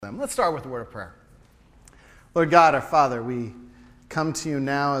Let's start with a word of prayer. Lord God, our Father, we come to you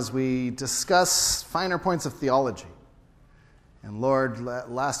now as we discuss finer points of theology. And Lord,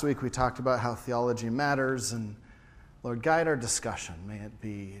 last week we talked about how theology matters, and Lord, guide our discussion. May it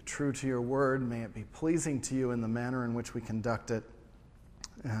be true to your word, may it be pleasing to you in the manner in which we conduct it,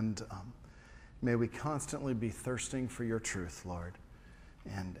 and may we constantly be thirsting for your truth, Lord,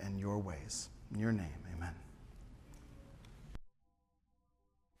 and your ways. In your name, amen.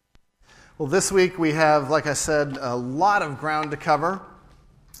 Well, this week we have, like I said, a lot of ground to cover.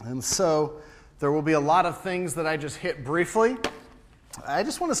 And so there will be a lot of things that I just hit briefly. I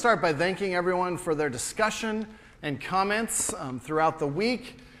just want to start by thanking everyone for their discussion and comments throughout the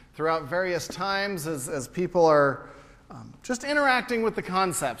week, throughout various times as people are just interacting with the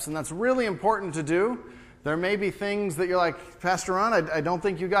concepts. And that's really important to do. There may be things that you're like, Pastor Ron, I don't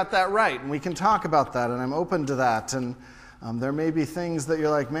think you got that right. And we can talk about that, and I'm open to that. And there may be things that you're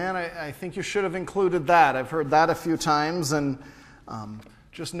like, man, I think you should have included that. I've heard that a few times, and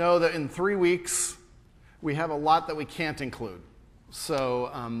just know that in 3 weeks, we have a lot that we can't include. So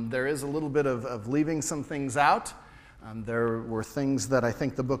there is a little bit of leaving some things out. There were things that I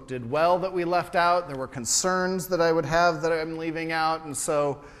think the book did well that we left out. There were concerns that I would have that I'm leaving out. And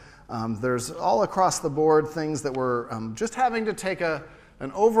so there's all across the board things that we're just having to take an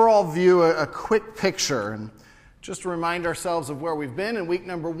overall view, a quick picture, and just to remind ourselves of where we've been. In week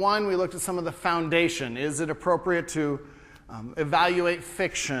number 1, we looked at some of the foundation. Is it appropriate to evaluate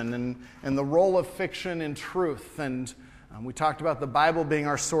fiction and the role of fiction in truth? And we talked about the Bible being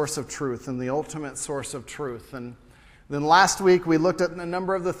our source of truth and the ultimate source of truth. And then last week, we looked at a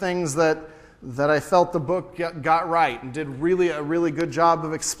number of the things that I felt the book got right and did a really good job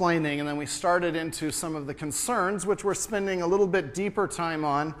of explaining. And then we started into some of the concerns, which we're spending a little bit deeper time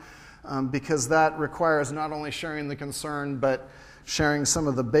on, because that requires not only sharing the concern, but sharing some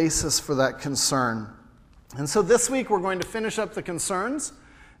of the basis for that concern. And so this week we're going to finish up the concerns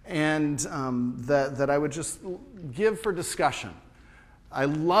and that I would just give for discussion. I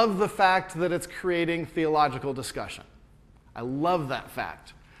love the fact that it's creating theological discussion. I love that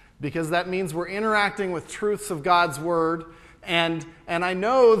fact, because that means we're interacting with truths of God's Word. And I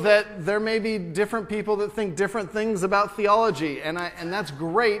know that there may be different people that think different things about theology, and that's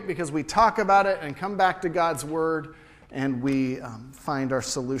great because we talk about it and come back to God's Word, and we find our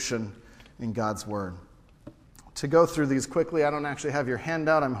solution in God's Word. To go through these quickly, I don't actually have your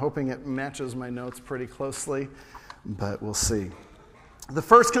handout. I'm hoping it matches my notes pretty closely, but we'll see. The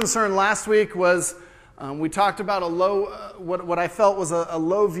first concern last week was we talked about what I felt was a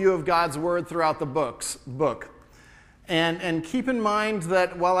low view of God's Word throughout the book. And keep in mind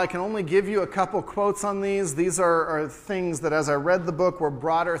that while I can only give you a couple quotes on these are things that as I read the book were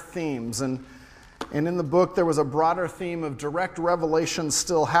broader themes. And in the book there was a broader theme of direct revelation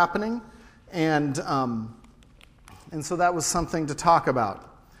still happening. And so that was something to talk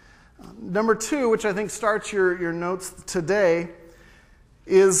about. Number 2, which I think starts your notes today,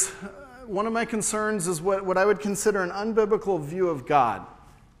 is one of my concerns is what I would consider an unbiblical view of God.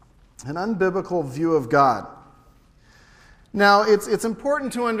 An unbiblical view of God. Now, it's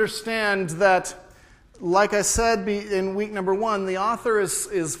important to understand that, like I said in week number 1, the author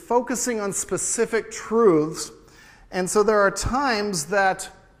is focusing on specific truths, and so there are times that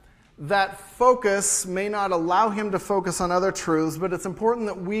focus may not allow him to focus on other truths, but it's important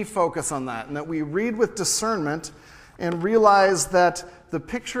that we focus on that, and that we read with discernment and realize that the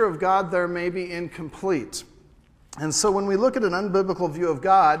picture of God there may be incomplete. And so when we look at an unbiblical view of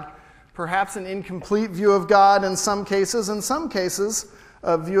God, perhaps an incomplete view of God in some cases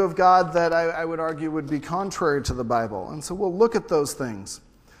a view of God that I would argue would be contrary to the Bible. And so we'll look at those things.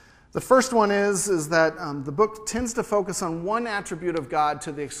 The first one is that the book tends to focus on one attribute of God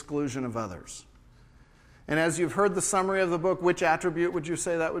to the exclusion of others. And as you've heard the summary of the book, which attribute would you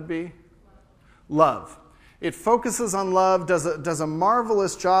say that would be? Love. It focuses on love, does a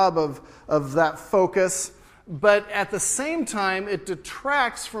marvelous job of that focus. But at the same time, it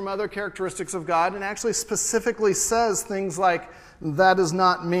detracts from other characteristics of God and actually specifically says things like, that is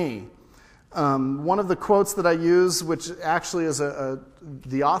not me. One of the quotes that I use, which actually is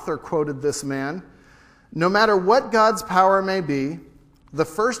the author quoted this man, no matter what God's power may be, the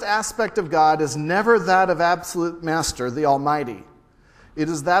first aspect of God is never that of absolute master, the Almighty. It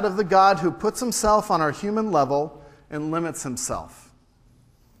is that of the God who puts himself on our human level and limits himself.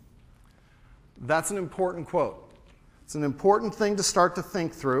 That's an important quote. It's an important thing to start to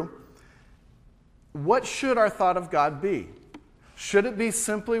think through. What should our thought of God be? Should it be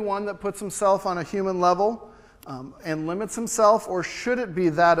simply one that puts himself on a human level and limits himself, or should it be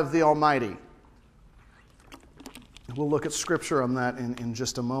that of the Almighty? We'll look at scripture on that in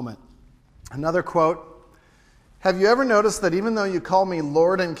just a moment. Another quote, "Have you ever noticed that even though you call me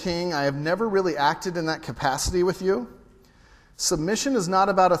Lord and King, I have never really acted in that capacity with you? Submission is not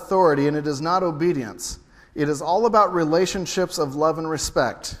about authority, and it is not obedience. It is all about relationships of love and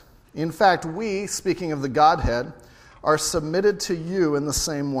respect. In fact, we, speaking of the Godhead, are submitted to you in the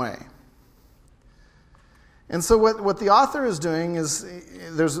same way." And so what the author is doing is,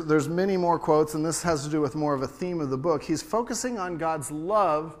 there's many more quotes, and this has to do with more of a theme of the book. He's focusing on God's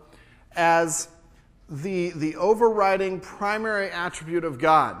love as the overriding primary attribute of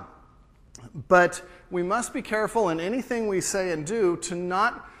God. But we must be careful in anything we say and do to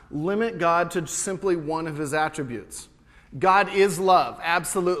not limit God to simply one of his attributes. God is love,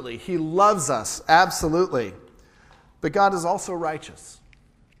 absolutely. He loves us, absolutely. But God is also righteous.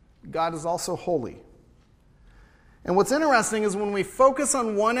 God is also holy. And what's interesting is when we focus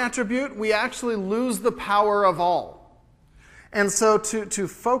on one attribute, we actually lose the power of all. And so to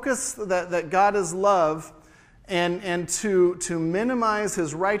focus that God is love and to minimize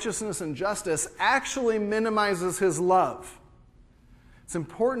his righteousness and justice actually minimizes his love. It's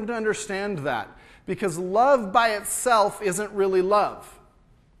important to understand that, because love by itself isn't really love.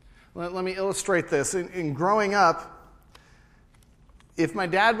 Let me illustrate this. In growing up, if my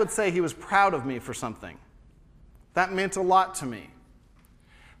dad would say he was proud of me for something, that meant a lot to me.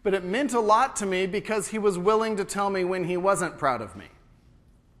 But it meant a lot to me because he was willing to tell me when he wasn't proud of me.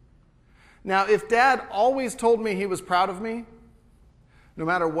 Now, if Dad always told me he was proud of me, no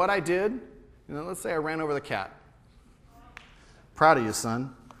matter what I did, let's say I ran over the cat. Proud of you,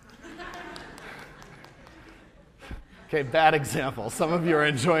 son. Okay, bad example. Some of you are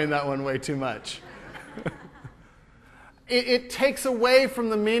enjoying that one way too much. It takes away from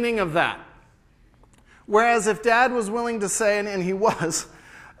the meaning of that. Whereas if Dad was willing to say, and he was,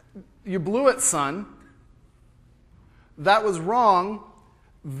 "You blew it, son," that was wrong,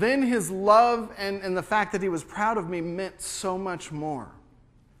 then his love and the fact that he was proud of me meant so much more.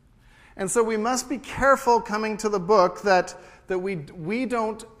 And so we must be careful coming to the book that we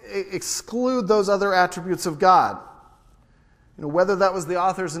don't exclude those other attributes of God. Whether that was the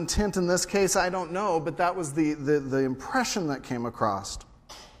author's intent in this case, I don't know, but that was the impression that came across.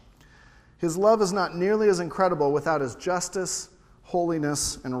 His love is not nearly as incredible without his justice,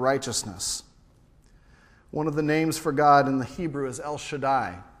 holiness, and righteousness. One of the names for God in the Hebrew is El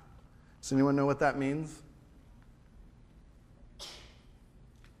Shaddai. Does anyone know what that means?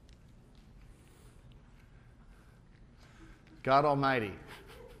 God Almighty.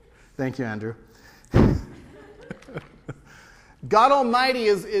 Thank you, Andrew. God Almighty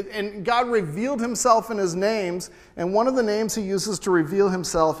and God revealed himself in his names, and one of the names he uses to reveal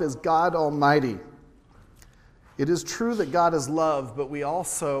himself is God Almighty. It is true that God is love, but we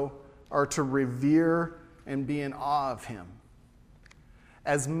also are to revere and be in awe of him.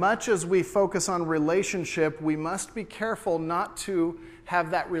 As much as we focus on relationship, we must be careful not to have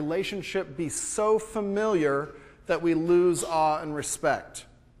that relationship be so familiar that we lose awe and respect.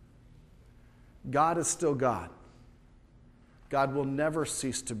 God is still God. God will never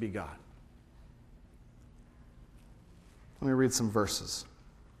cease to be God. Let me read some verses.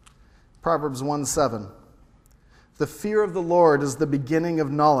 Proverbs 1:7. "The fear of the Lord is the beginning of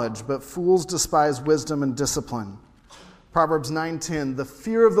knowledge, but fools despise wisdom and discipline." Proverbs 9:10. "The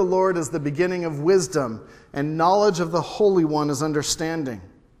fear of the Lord is the beginning of wisdom, and knowledge of the Holy One is understanding."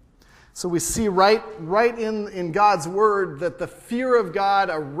 So we see right in God's word that the fear of God,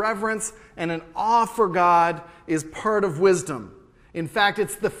 a reverence and an awe for God, is part of wisdom. In fact,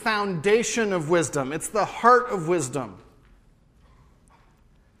 it's the foundation of wisdom. It's the heart of wisdom.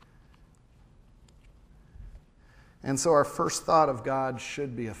 And so our first thought of God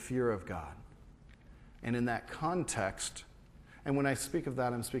should be a fear of God. And in that context, and when I speak of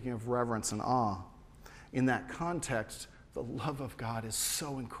that, I'm speaking of reverence and awe. In that context, the love of God is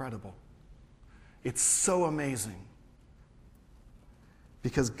so incredible. It's so amazing.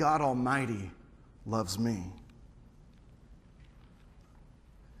 Because God Almighty loves me.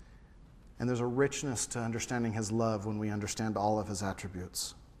 And there's a richness to understanding his love when we understand all of his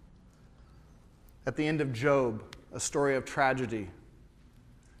attributes. At the end of Job, a story of tragedy, do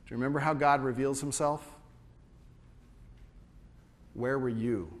you remember how God reveals himself? Where were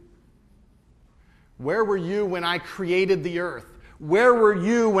you? Where were you when I created the earth? Where were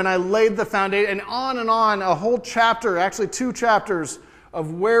you when I laid the foundation? And on, a whole chapter, actually 2 chapters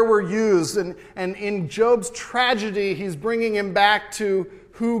of where we're used. And in Job's tragedy, he's bringing him back to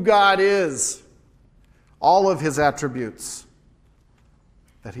who God is. All of his attributes.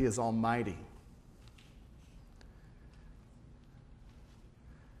 That he is almighty.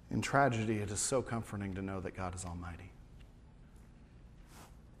 In tragedy, it is so comforting to know that God is almighty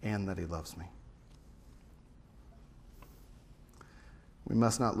and that he loves me. We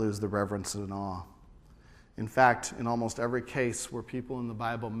must not lose the reverence and awe. In fact, in almost every case where people in the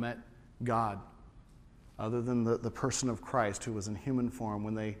Bible met God, other than the person of Christ who was in human form,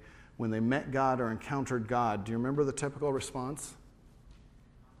 when they met God or encountered God, do you remember the typical response?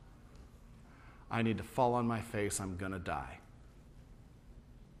 I need to fall on my face, I'm going to die.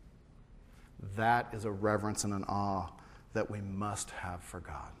 That is a reverence and an awe that we must have for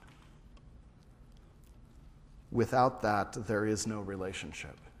God. Without that, there is no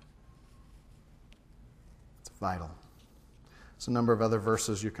relationship. It's vital. There's a number of other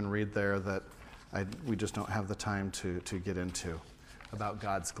verses you can read there that we just don't have the time to get into about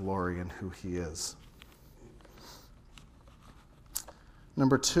God's glory and who he is.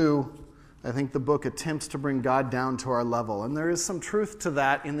 Number 2, I think the book attempts to bring God down to our level. And there is some truth to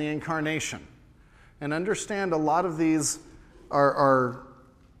that in the incarnation. And understand a lot of these are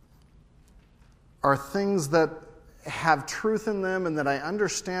things that have truth in them and that I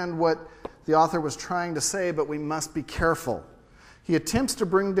understand what the author was trying to say, but we must be careful. He attempts to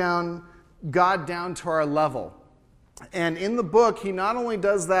bring down God down to our level. And in the book, he not only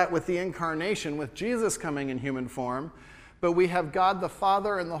does that with the incarnation, with Jesus coming in human form, but we have God the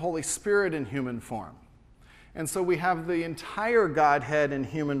Father and the Holy Spirit in human form. And so we have the entire Godhead in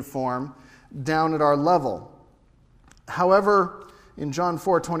human form down at our level. However, in John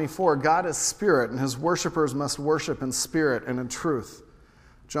 4:24, God is spirit, and his worshipers must worship in spirit and in truth.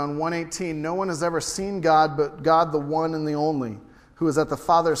 John 1:18, no one has ever seen God but God the one and the only, who is at the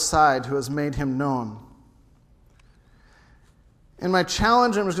Father's side, who has made him known. And my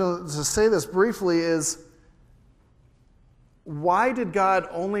challenge, I'm just going to say this briefly, is why did God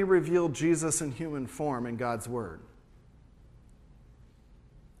only reveal Jesus in human form in God's Word?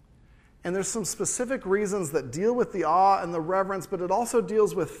 And there's some specific reasons that deal with the awe and the reverence, but it also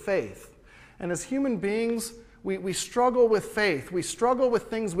deals with faith. And as human beings, we struggle with faith. We struggle with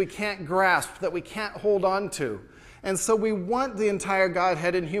things we can't grasp, that we can't hold on to. And so we want the entire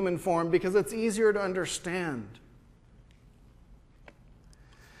Godhead in human form because it's easier to understand.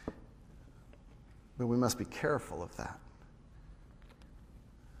 But we must be careful of that,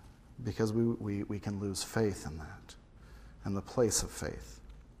 because we can lose faith in that and the place of faith.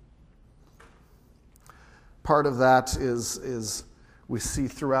 Part of that is we see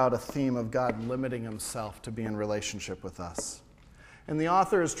throughout a theme of God limiting himself to be in relationship with us. And the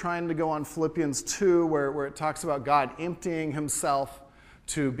author is trying to go on Philippians 2, where it talks about God emptying himself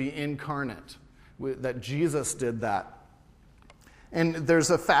to be incarnate, that Jesus did that. And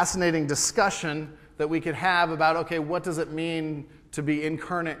there's a fascinating discussion that we could have about, okay, what does it mean to be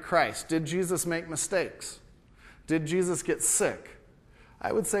incarnate Christ? Did Jesus make mistakes? Did Jesus get sick?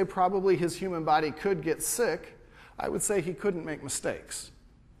 I would say probably his human body could get sick. I would say he couldn't make mistakes,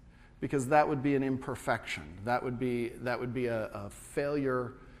 because that would be an imperfection. That would be a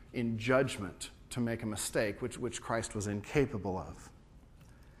failure in judgment to make a mistake, which Christ was incapable of.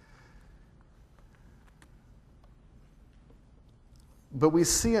 But we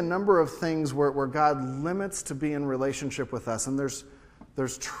see a number of things where God limits to be in relationship with us, and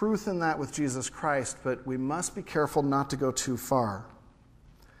there's truth in that with Jesus Christ, but we must be careful not to go too far.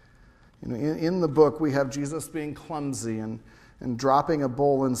 You know, in the book, we have Jesus being clumsy and dropping a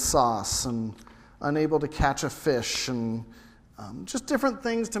bowl in sauce and unable to catch a fish and just different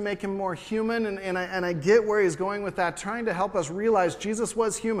things to make him more human. And I get where he's going with that, trying to help us realize Jesus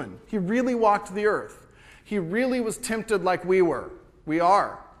was human. He really walked the earth. He really was tempted like we were. We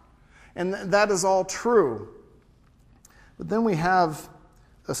are. And that is all true. But then we have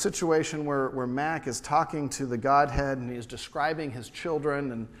a situation where Mac is talking to the Godhead and he's describing his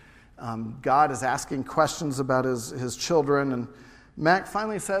children, and God is asking questions about his children, and Mac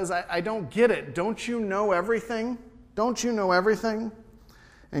finally says, I don't get it. Don't you know everything? Don't you know everything?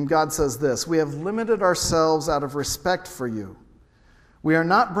 And God says this, we have limited ourselves out of respect for you. We are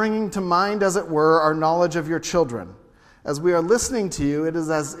not bringing to mind, as it were, our knowledge of your children. As we are listening to you, it is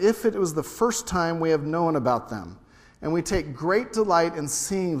as if it was the first time we have known about them, and we take great delight in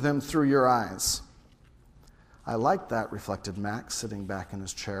seeing them through your eyes. I like that, reflected Mac, sitting back in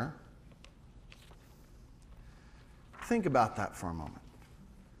his chair. Think about that for a moment.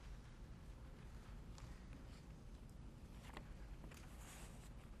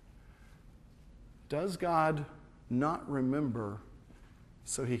 Does God not remember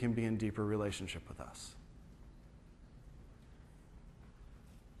so he can be in deeper relationship with us?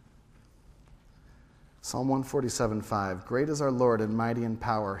 Psalm 147:5, great is our Lord and mighty in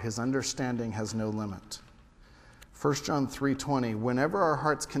power. His understanding has no limit. 1 John 3:20, whenever our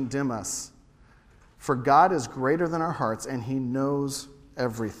hearts condemn us, for God is greater than our hearts, and he knows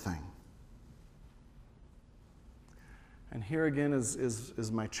everything. And here again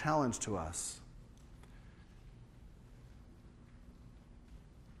is my challenge to us.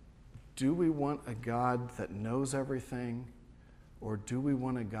 Do we want a God that knows everything, or do we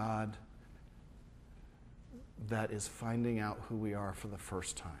want a God that is finding out who we are for the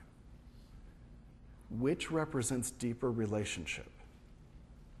first time? Which represents deeper relationship?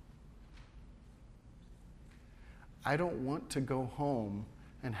 I don't want to go home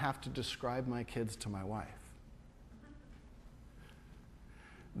and have to describe my kids to my wife.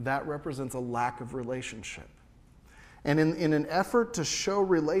 That represents a lack of relationship. And in an effort to show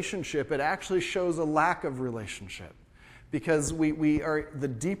relationship, it actually shows a lack of relationship. Because we are, the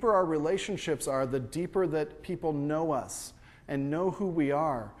deeper our relationships are, the deeper that people know us and know who we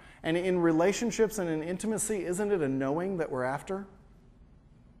are. And in relationships and in intimacy, isn't it a knowing that we're after?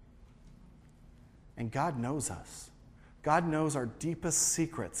 And God knows us. God knows our deepest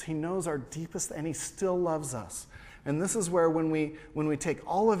secrets. He knows our deepest, and he still loves us. And this is where when we take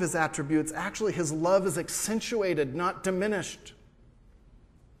all of his attributes, actually his love is accentuated, not diminished.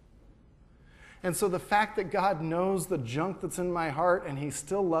 And so the fact that God knows the junk that's in my heart and he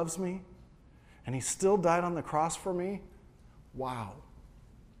still loves me and he still died on the cross for me, wow.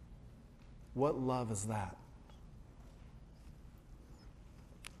 What love is that?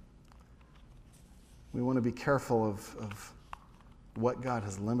 We want to be careful of what God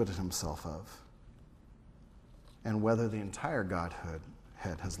has limited himself of and whether the entire Godhood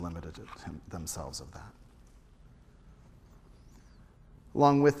has limited themselves of that.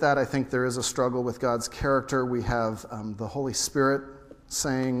 Along with that, I think there is a struggle with God's character. We have the Holy Spirit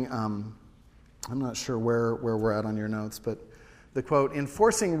saying, I'm not sure where we're at on your notes, but the quote,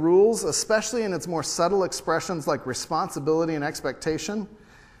 enforcing rules, especially in its more subtle expressions like responsibility and expectation,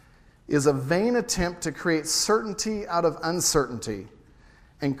 is a vain attempt to create certainty out of uncertainty.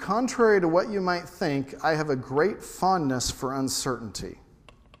 And contrary to what you might think, I have a great fondness for uncertainty.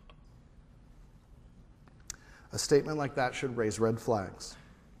 A statement like that should raise red flags.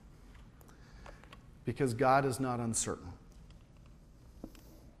 Because God is not uncertain.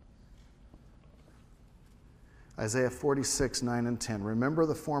 Isaiah 46, 9 and 10. Remember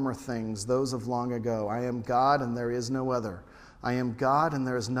the former things, those of long ago. I am God and there is no other. I am God and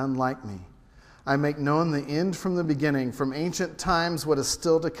there is none like me. I make known the end from the beginning, from ancient times what is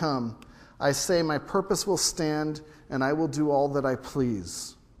still to come. I say my purpose will stand and I will do all that I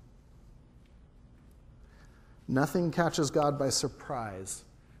please. Nothing catches God by surprise,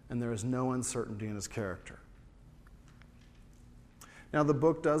 and there is no uncertainty in his character. Now, the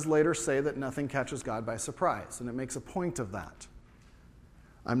book does later say that nothing catches God by surprise, and it makes a point of that.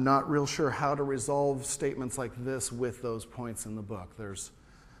 I'm not real sure how to resolve statements like this with those points in the book. There's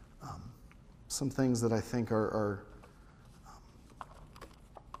some things that I think are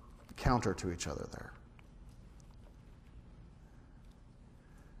counter to each other there.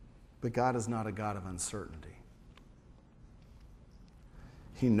 But God is not a God of uncertainty.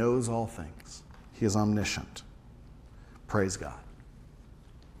 He knows all things. He is omniscient. Praise God.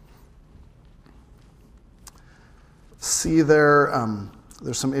 See there's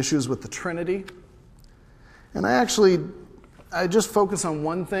some issues with the Trinity. And I just focus on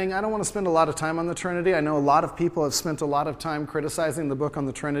one thing. I don't want to spend a lot of time on the Trinity. I know a lot of people have spent a lot of time criticizing the book on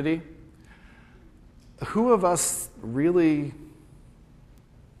the Trinity. Who of us really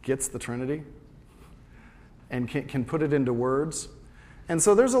gets the Trinity and can put it into words? And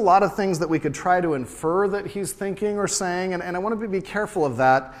so there's a lot of things that we could try to infer that he's thinking or saying, and I want to be careful of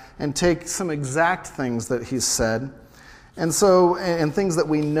that and take some exact things that he's said, and things that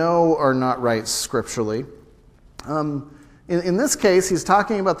we know are not right scripturally. In this case, he's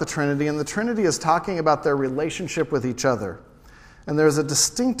talking about the Trinity, and the Trinity is talking about their relationship with each other. And there's a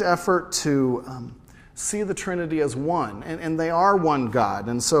distinct effort to see the Trinity as one, and they are one God,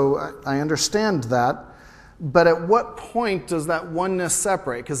 and so I understand that. But at what point does that oneness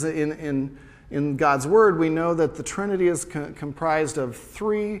separate? Because in God's Word, we know that the Trinity is comprised of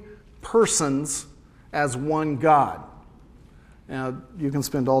three persons as one God. Now, you can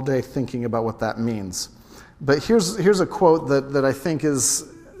spend all day thinking about what that means. But here's a quote that I think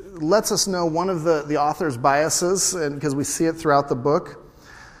lets us know one of the author's biases, and because we see it throughout the book.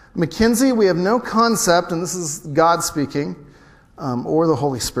 McKinsey, we have no concept, and this is God speaking, or the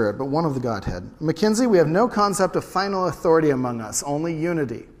Holy Spirit, but one of the Godhead. McKinsey, we have no concept of final authority among us, only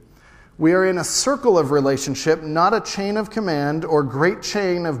unity. We are in a circle of relationship, not a chain of command or great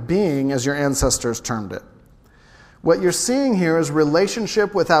chain of being, as your ancestors termed it. What you're seeing here is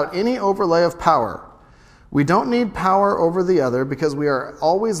relationship without any overlay of power. We don't need power over the other because we are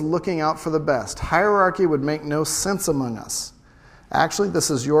always looking out for the best. Hierarchy would make no sense among us. Actually, this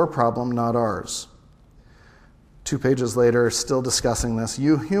is your problem, not ours. 2 pages later, still discussing this.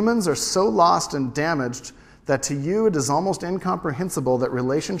 You humans are so lost and damaged that to you it is almost incomprehensible that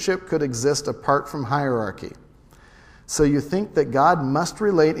relationship could exist apart from hierarchy. So you think that God must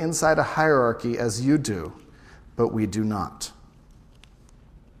relate inside a hierarchy as you do, but we do not.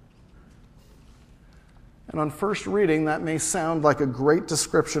 And on first reading, that may sound like a great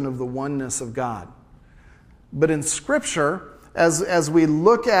description of the oneness of God. But in Scripture, as we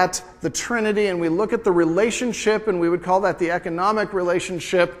look at the Trinity and we look at the relationship, and we would call that the economic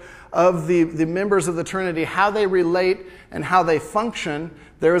relationship of the members of the Trinity, how they relate and how they function,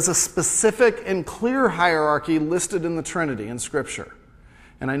 there is a specific and clear hierarchy listed in the Trinity in Scripture.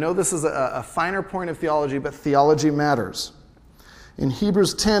 And I know this is a finer point of theology, but theology matters. In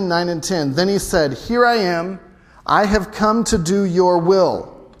Hebrews 10, 9 and 10, then he said, "Here I am, I have come to do your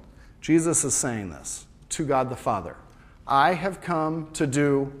will." Jesus is saying this to God the Father. I have come to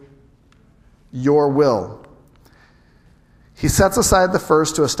do your will. He sets aside the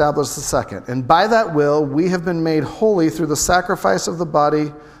first to establish the second. And by that will, we have been made holy through the sacrifice of the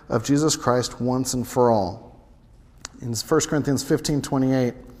body of Jesus Christ once and for all. In 1 Corinthians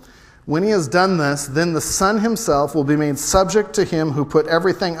 15:28, when he has done this, then the Son himself will be made subject to him who put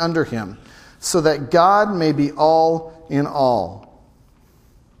everything under him, so that God may be all in all.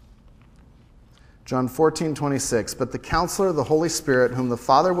 John 14:26, but the Counselor, the Holy Spirit, whom the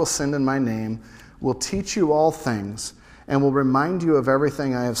Father will send in my name, will teach you all things and will remind you of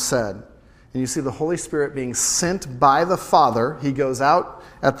everything I have said. And you see the Holy Spirit being sent by the Father. He goes out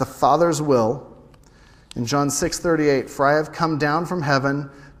at the Father's will. In John 6:38, for I have come down from heaven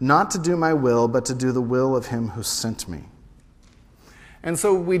not to do my will, but to do the will of him who sent me. And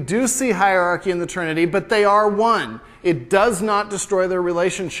so we do see hierarchy in the Trinity, but they are one. It does not destroy their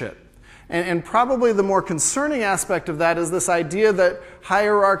relationship. And probably the more concerning aspect of that is this idea that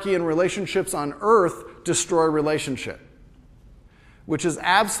hierarchy and relationships on earth destroy relationship, which is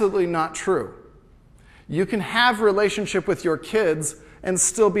absolutely not true. You can have relationship with your kids and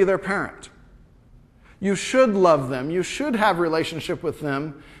still be their parent. You should love them. You should have relationship with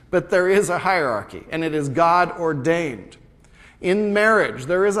them, but there is a hierarchy, and it is God ordained. In marriage,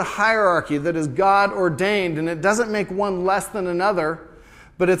 there is a hierarchy that is God ordained, and it doesn't make one less than another,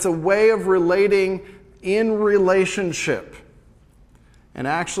 but it's a way of relating in relationship. And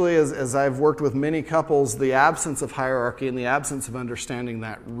actually, as I've worked with many couples, the absence of hierarchy and the absence of understanding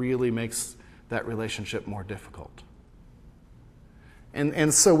that really makes that relationship more difficult.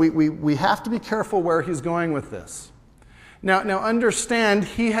 And so we have to be careful where he's going with this. Now understand,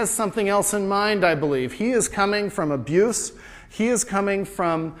 he has something else in mind, I believe. He is coming from abuse. He is coming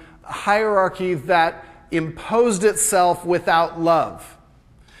from a hierarchy that imposed itself without love.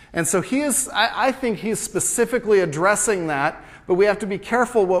 And so I think he's specifically addressing that, but we have to be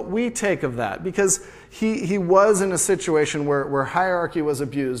careful what we take of that, because he was in a situation where hierarchy was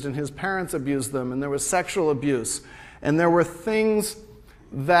abused, and his parents abused them, and there was sexual abuse, and there were things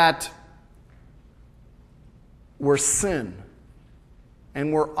that were sin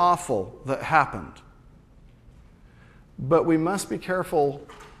and were awful that happened. But we must be careful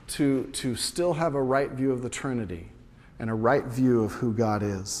to still have a right view of the Trinity and a right view of who God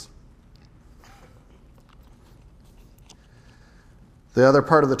is. The other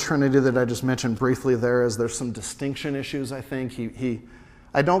part of the Trinity that I just mentioned briefly there is there's some distinction issues, I think.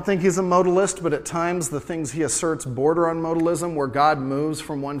 I don't think he's a modalist, but at times the things he asserts border on modalism, where God moves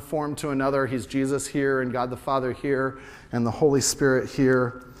from one form to another. He's Jesus here, and God the Father here, and the Holy Spirit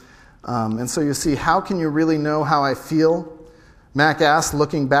here. And so you see, how can you really know how I feel? Mac asked,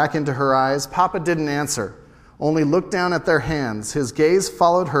 looking back into her eyes. Papa didn't answer, only looked down at their hands. His gaze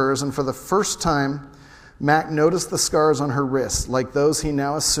followed hers, and for the first time, Mac noticed the scars on her wrists, like those he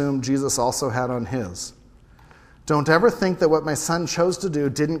now assumed Jesus also had on his. Don't ever think that what my son chose to do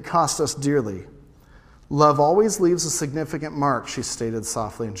didn't cost us dearly. Love always leaves a significant mark, she stated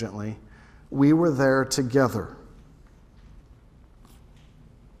softly and gently. We were there together.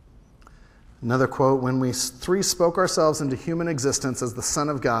 Another quote, when we three spoke ourselves into human existence as the Son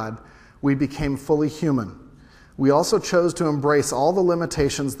of God, we became fully human. We also chose to embrace all the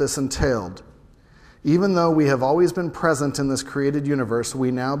limitations this entailed. Even though we have always been present in this created universe,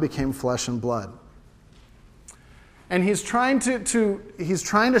 we now became flesh and blood. And he's trying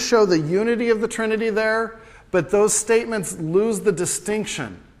to show the unity of the Trinity there, but those statements lose the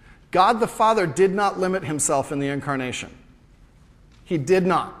distinction. God the Father did not limit himself in the incarnation. He did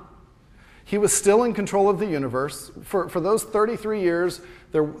not. He was still in control of the universe. For those 33 years,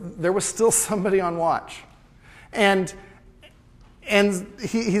 there was still somebody on watch. And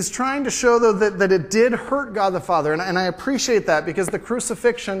he's trying to show, though, that it did hurt God the Father. And I appreciate that, because the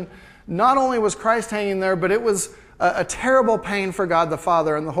crucifixion, not only was Christ hanging there, but it was a terrible pain for God the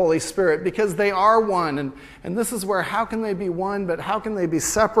Father and the Holy Spirit, because they are one. And this is where, how can they be one, but how can they be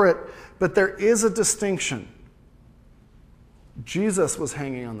separate? But there is a distinction. Jesus was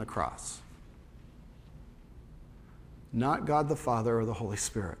hanging on the cross, not God the Father or the Holy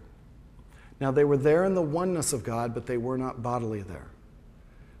Spirit. Now, they were there in the oneness of God, but they were not bodily there.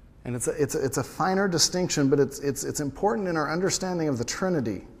 And it's a finer distinction, but it's important in our understanding of the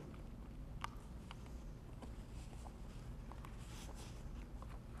Trinity.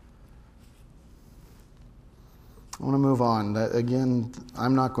 I want to move on. Again,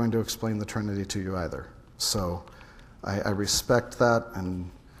 I'm not going to explain the Trinity to you either. So I respect that, and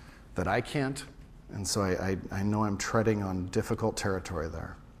that I can't. And so I know I'm treading on difficult territory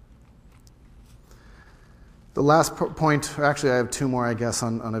there. The last point, actually I have two more, I guess,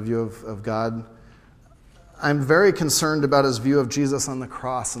 on a view of God. I'm very concerned about his view of Jesus on the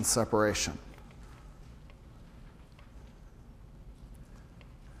cross and separation.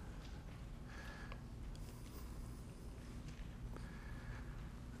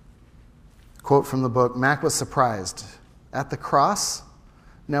 Quote from the book, Mac was surprised. At the cross?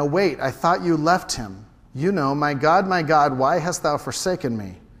 Now wait, I thought you left him. You know, my God, why hast thou forsaken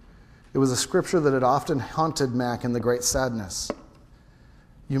me? It was a scripture that had often haunted Mac in the great sadness.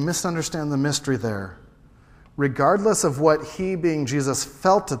 You misunderstand the mystery there. Regardless of what he, being Jesus,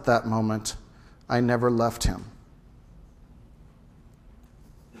 felt at that moment, I never left him.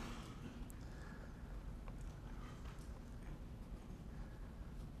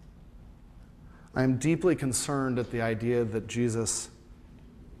 I am deeply concerned at the idea that Jesus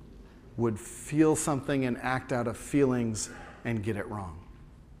would feel something and act out of feelings and get it wrong.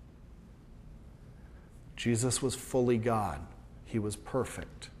 Jesus was fully God. He was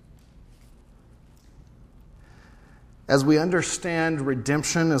perfect. As we understand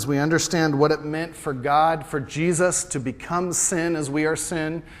redemption, as we understand what it meant for God, for Jesus to become sin as we are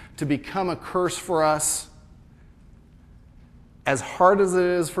sin, to become a curse for us, as hard as it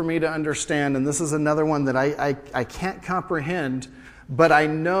is for me to understand, and this is another one that I can't comprehend, but I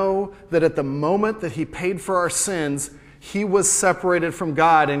know that at the moment that he paid for our sins, he was separated from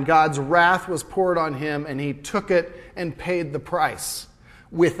God, and God's wrath was poured on him, and he took it and paid the price.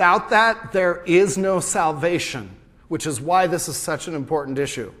 Without that, there is no salvation, which is why this is such an important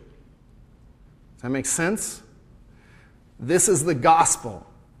issue. Does that make sense? This is the gospel.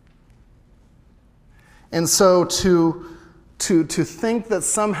 And so to think that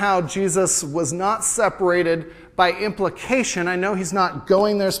somehow Jesus was not separated by implication, I know he's not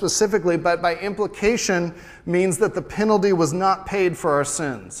going there specifically, but by implication means that the penalty was not paid for our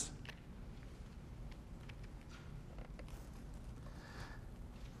sins.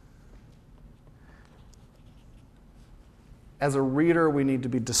 As a reader, we need to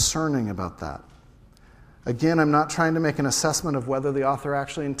be discerning about that. Again, I'm not trying to make an assessment of whether the author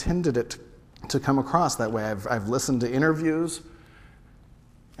actually intended it to come across that way. I've listened to interviews,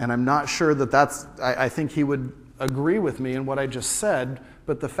 and I'm not sure that I think he would agree with me in what I just said,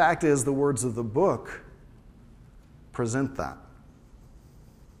 but the fact is the words of the book present that.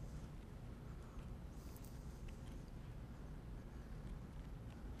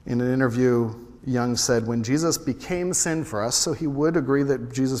 In an interview, Young said, when Jesus became sin for us, so he would agree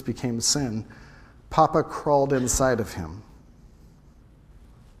that Jesus became sin, Papa crawled inside of him.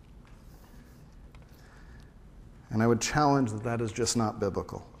 And I would challenge that is just not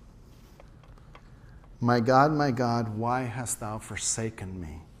biblical. My God, why hast thou forsaken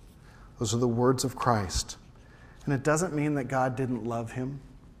me? Those are the words of Christ. And it doesn't mean that God didn't love him.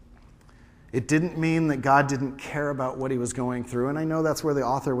 It didn't mean that God didn't care about what he was going through. And I know that's where the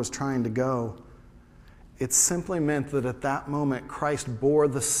author was trying to go. It simply meant that at that moment, Christ bore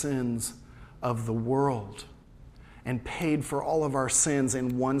the sins of the world and paid for all of our sins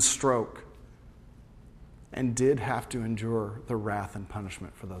in one stroke, and did have to endure the wrath and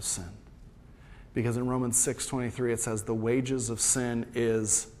punishment for those sins. Because in Romans 6:23 it says, the wages of sin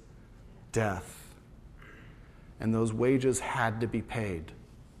is death. And those wages had to be paid.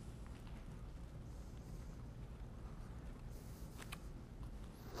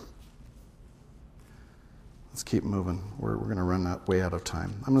 Let's keep moving. We're going to run way out of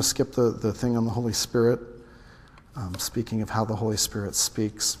time. I'm going to skip the thing on the Holy Spirit, speaking of how the Holy Spirit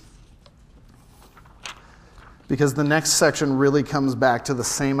speaks. Because the next section really comes back to the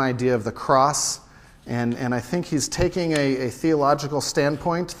same idea of the cross. And I think he's taking a theological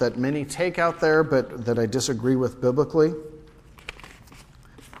standpoint that many take out there, but that I disagree with biblically.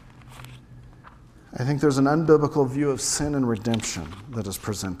 I think there's an unbiblical view of sin and redemption that is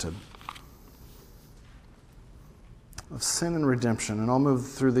presented. Of sin and redemption. And I'll move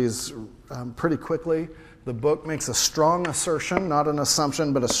through these pretty quickly. The book makes a strong assertion, not an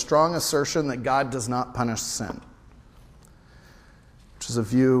assumption, but a strong assertion that God does not punish sin, which is a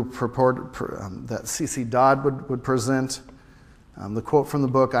view that C.C. Dodd would present. The quote from the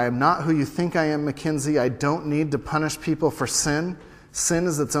book, "I am not who you think I am, Mackenzie. I don't need to punish people for sin. Sin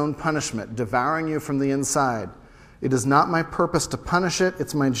is its own punishment, devouring you from the inside. It is not my purpose to punish it.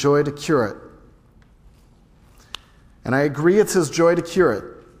 It's my joy to cure it." And I agree it's his joy to cure it.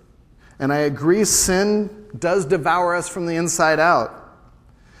 And I agree sin does devour us from the inside out.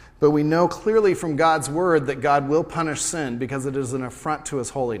 But we know clearly from God's word that God will punish sin because it is an affront to his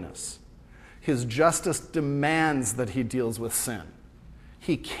holiness. His justice demands that he deals with sin.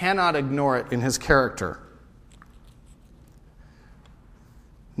 He cannot ignore it in his character.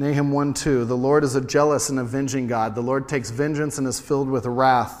 Nahum 1:2, "The Lord is a jealous and avenging God. The Lord takes vengeance and is filled with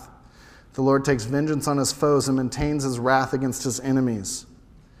wrath. The Lord takes vengeance on his foes and maintains his wrath against his enemies."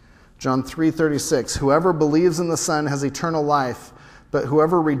 John 3:36, "Whoever believes in the Son has eternal life, but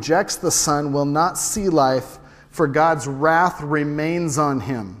whoever rejects the Son will not see life, for God's wrath remains on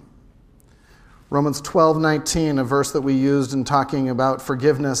him." Romans 12:19, a verse that we used in talking about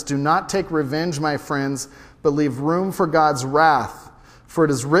forgiveness. "Do not take revenge, my friends, but leave room for God's wrath. For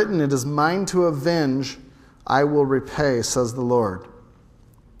it is written, 'It is mine to avenge, I will repay,' says the Lord."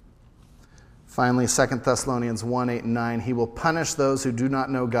 Finally, 2 Thessalonians 1:8-9, "He will punish those who do not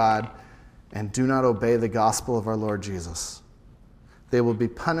know God and do not obey the gospel of our Lord Jesus. They will be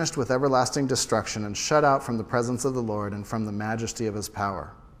punished with everlasting destruction and shut out from the presence of the Lord and from the majesty of his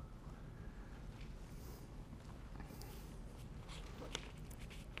power."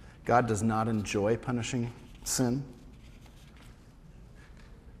 God does not enjoy punishing sin.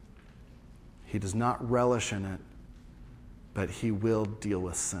 He does not relish in it, but he will deal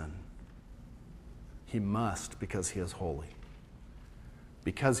with sin. He must, because he is holy.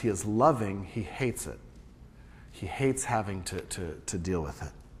 Because he is loving, he hates it. He hates having to deal with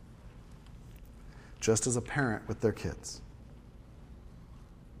it. Just as a parent with their kids.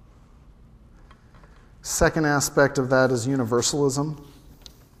 Second aspect of that is universalism.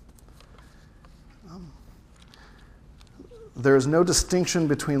 There is no distinction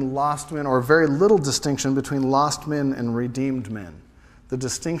between lost men, or very little distinction between lost men and redeemed men. The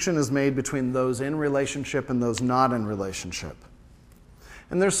distinction is made between those in relationship and those not in relationship.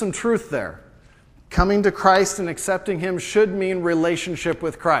 And there's some truth there. Coming to Christ and accepting him should mean relationship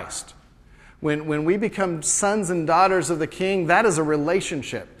with Christ. When we become sons and daughters of the King, that is a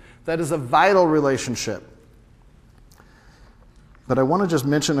relationship. That is a vital relationship. But I want to just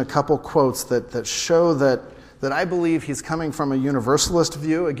mention a couple quotes that show that I believe he's coming from a universalist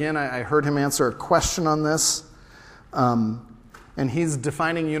view. Again, I heard him answer a question on this. And he's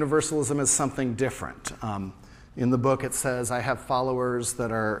defining universalism as something different. In the book it says, "I have followers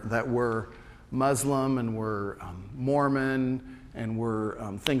that were Muslim and were Mormon and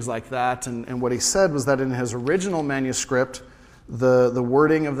were things like that." And what he said was that in his original manuscript, the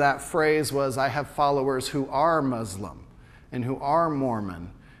wording of that phrase was, "I have followers who are Muslim and who are Mormon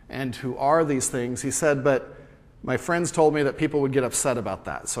and who are these things." He said, "But my friends told me that people would get upset about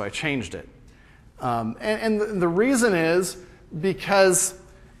that, so I changed it." And the reason is because,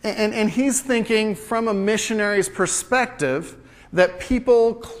 and he's thinking from a missionary's perspective, that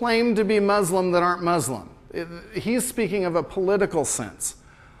people claim to be Muslim that aren't Muslim. He's speaking of a political sense.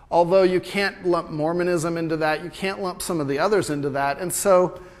 Although you can't lump Mormonism into that, you can't lump some of the others into that. And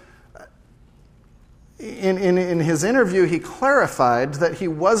so in his interview, he clarified that he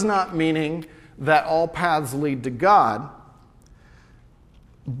was not meaning that all paths lead to God,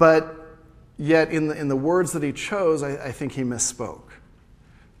 but yet in the words that he chose, I think he misspoke.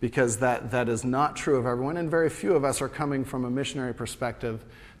 Because that is not true of everyone, and very few of us are coming from a missionary perspective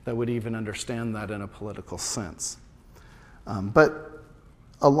that would even understand that in a political sense. But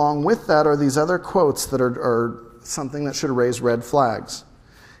along with that are these other quotes that are something that should raise red flags.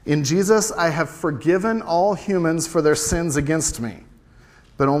 "In Jesus, I have forgiven all humans for their sins against me,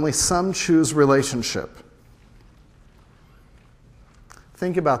 but only some choose relationship."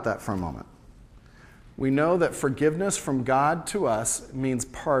 Think about that for a moment. We know that forgiveness from God to us means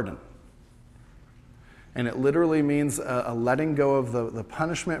pardon. And it literally means a letting go of the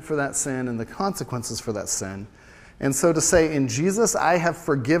punishment for that sin and the consequences for that sin. And so to say, "In Jesus, I have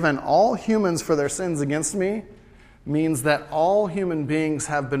forgiven all humans for their sins against me," means that all human beings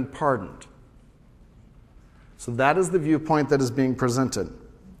have been pardoned. So that is the viewpoint that is being presented.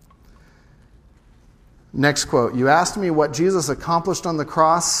 Next quote, "You asked me what Jesus accomplished on the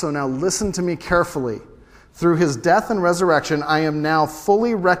cross, so now listen to me carefully. Through his death and resurrection, I am now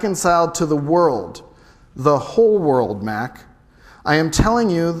fully reconciled to the world, the whole world, Mac. All I am telling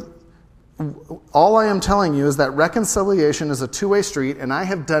you is that reconciliation is a two-way street, and I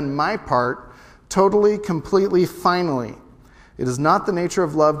have done my part totally, completely, finally. It is not the nature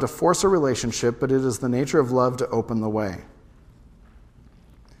of love to force a relationship, but it is the nature of love to open the way."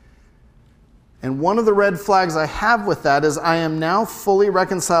 And one of the red flags I have with that is I am now fully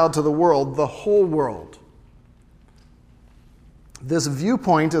reconciled to the world, the whole world. This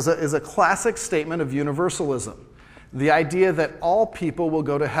viewpoint is a classic statement of universalism. The idea that all people will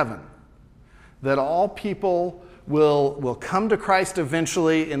go to heaven. That all people will come to Christ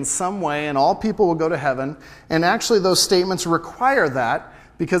eventually in some way, and all people will go to heaven. And actually those statements require that,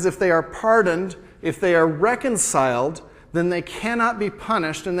 because if they are pardoned, if they are reconciled, then they cannot be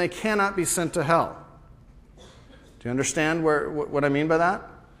punished and they cannot be sent to hell. Do you understand what I mean by that?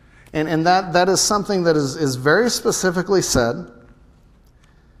 And that is something that is very specifically said,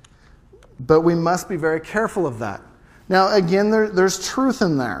 but we must be very careful of that. Now, again, there's truth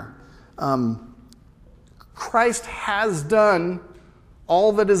in there. Christ has done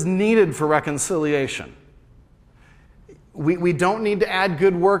all that is needed for reconciliation. We don't need to add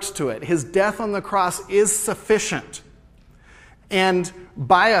good works to it. His death on the cross is sufficient. And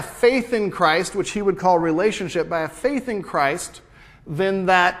by a faith in Christ, which he would call relationship, by a faith in Christ, then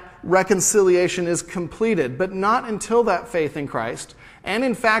that reconciliation is completed. But not until that faith in Christ. And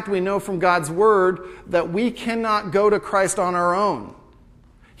in fact, we know from God's word that we cannot go to Christ on our own.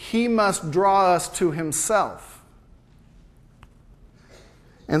 He must draw us to himself.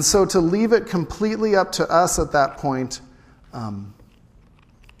 And so to leave it completely up to us at that point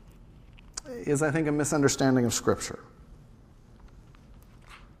is, I think, a misunderstanding of Scripture.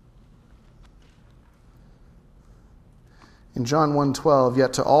 In John 1:12,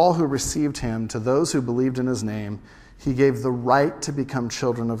 "Yet to all who received him, to those who believed in his name, he gave the right to become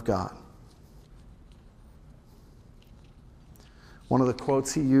children of God." One of the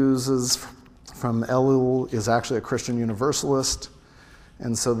quotes he uses from Ellul is actually a Christian universalist.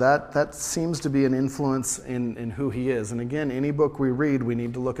 And so that seems to be an influence in who he is. And again, any book we read, we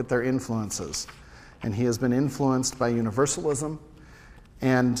need to look at their influences. And he has been influenced by universalism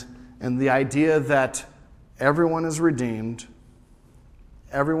and the idea that everyone is redeemed,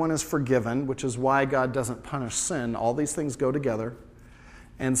 everyone is forgiven, which is why God doesn't punish sin. All these things go together.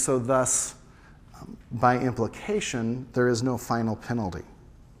 And so thus, by implication, there is no final penalty.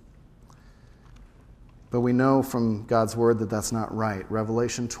 But we know from God's word that that's not right.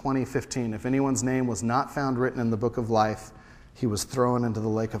 Revelation 20:15, "If anyone's name was not found written in the book of life, he was thrown into the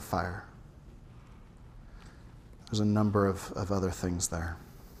lake of fire." There's a number of other things there.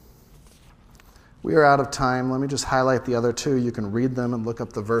 We are out of time. Let me just highlight the other two. You can read them and look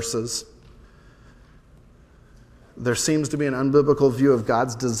up the verses. There seems to be an unbiblical view of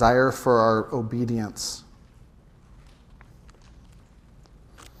God's desire for our obedience.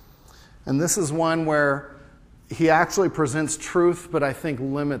 And this is one where he actually presents truth, but I think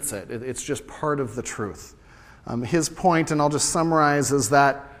limits it. It's just part of the truth. His point, and I'll just summarize, is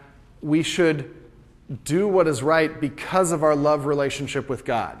that we should do what is right because of our love relationship with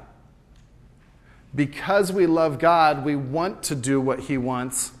God. Because we love God, we want to do what he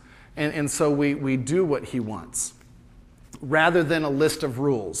wants, and so we do what he wants, rather than a list of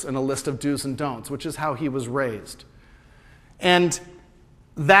rules and a list of do's and don'ts, which is how he was raised. And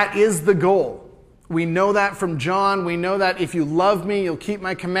that is the goal. We know that from John. We know that if you love me, you'll keep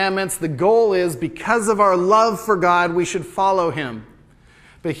my commandments. The goal is, because of our love for God, we should follow him.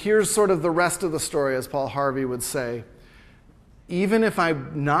 But here's sort of the rest of the story, as Paul Harvey would say. Even if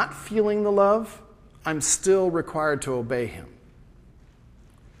I'm not feeling the love, I'm still required to obey him.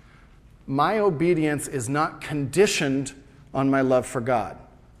 My obedience is not conditioned on my love for God.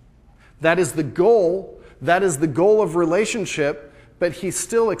 That is the goal. That is the goal of relationship, but he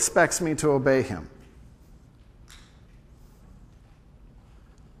still expects me to obey him.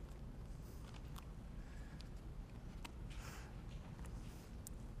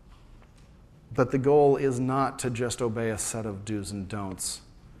 But the goal is not to just obey a set of do's and don'ts.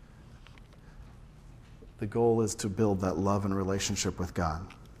 The goal is to build that love and relationship with God.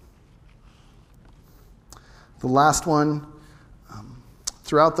 The last one,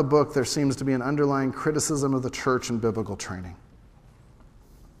 throughout the book, there seems to be an underlying criticism of the church and biblical training.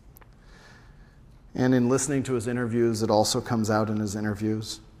 And in listening to his interviews, it also comes out in his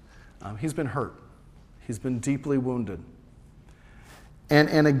interviews. He's been hurt. He's been deeply wounded.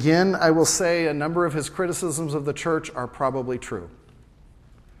 And again, I will say a number of his criticisms of the church are probably true.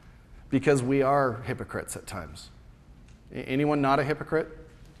 because we are hypocrites at times. Anyone not a hypocrite?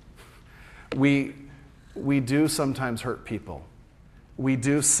 We do sometimes hurt people. We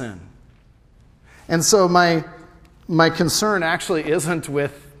do sin. And so my concern actually isn't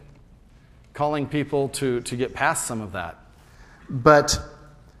with calling people to get past some of that, but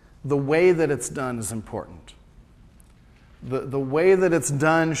the way that it's done is important. The way that it's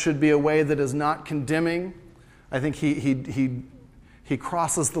done should be a way that is not condemning. I think he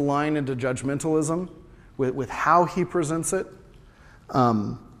crosses the line into judgmentalism with how he presents it.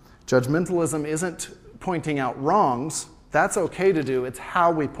 Judgmentalism isn't pointing out wrongs. That's okay to do. It's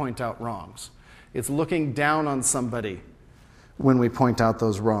how we point out wrongs. It's looking down on somebody when we point out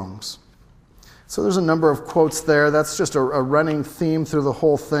those wrongs. So there's a number of quotes there. That's just a running theme through the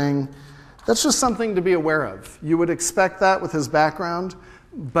whole thing. That's just something to be aware of. You would expect that with his background,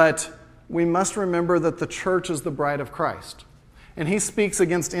 but we must remember that the church is the bride of Christ. And he speaks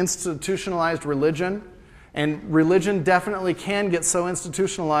against institutionalized religion, and religion definitely can get so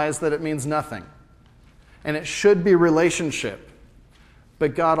institutionalized that it means nothing. And it should be relationship.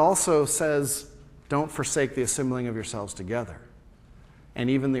 But God also says, don't forsake the assembling of yourselves together. And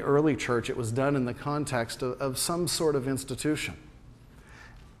even the early church, it was done in the context of some sort of institution.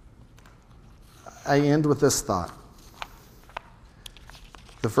 I end with this thought.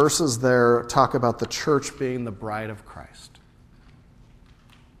 The verses there talk about the church being the bride of Christ.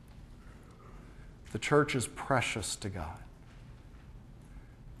 The church is precious to God,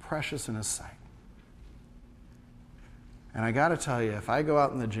 precious in His sight. And I got to tell you, if I go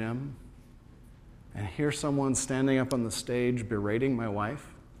out in the gym and hear someone standing up on the stage berating my wife,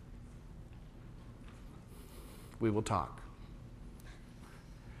 we will talk.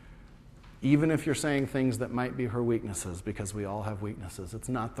 Even if you're saying things that might be her weaknesses, because we all have weaknesses, it's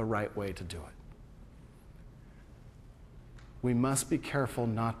not the right way to do it. We must be careful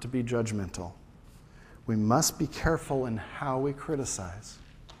not to be judgmental. We must be careful in how we criticize.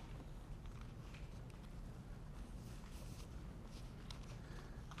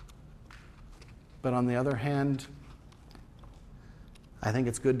 But on the other hand, I think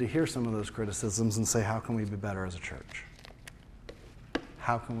it's good to hear some of those criticisms and say, how can we be better as a church?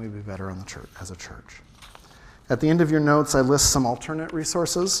 How can we be better on the church as a church? At the end of your notes, I list some alternate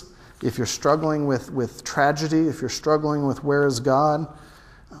resources. If you're struggling with tragedy, if you're struggling with where is God,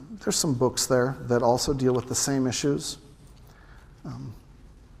 there's some books there that also deal with the same issues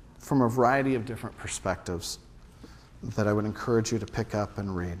from a variety of different perspectives that I would encourage you to pick up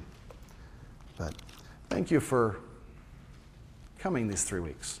and read. But thank you for coming these 3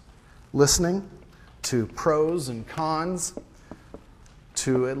 weeks, listening to pros and cons,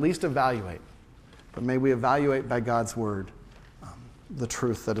 to at least evaluate. But may we evaluate by God's word the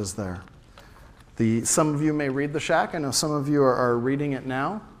truth that is there. Some of you may read The Shack. I know some of you are reading it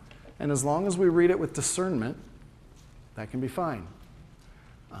now. And as long as we read it with discernment, that can be fine.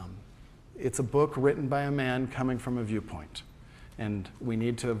 It's a book written by a man coming from a viewpoint. And we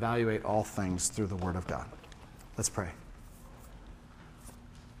need to evaluate all things through the Word of God. Let's pray.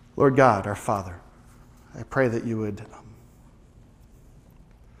 Lord God, our Father, I pray that you would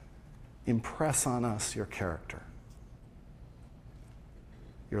impress on us your character,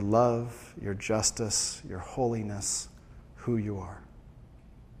 your love, your justice, your holiness, who you are.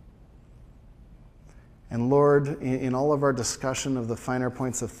 And Lord, in all of our discussion of the finer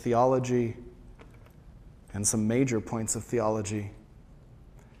points of theology and some major points of theology,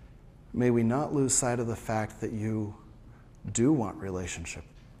 may we not lose sight of the fact that you do want relationship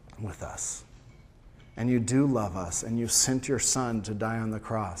with us. And you do love us, and you sent your Son to die on the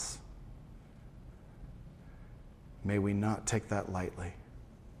cross. May we not take that lightly.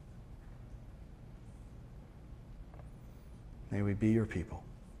 May we be your people.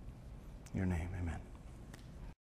 In your name, amen.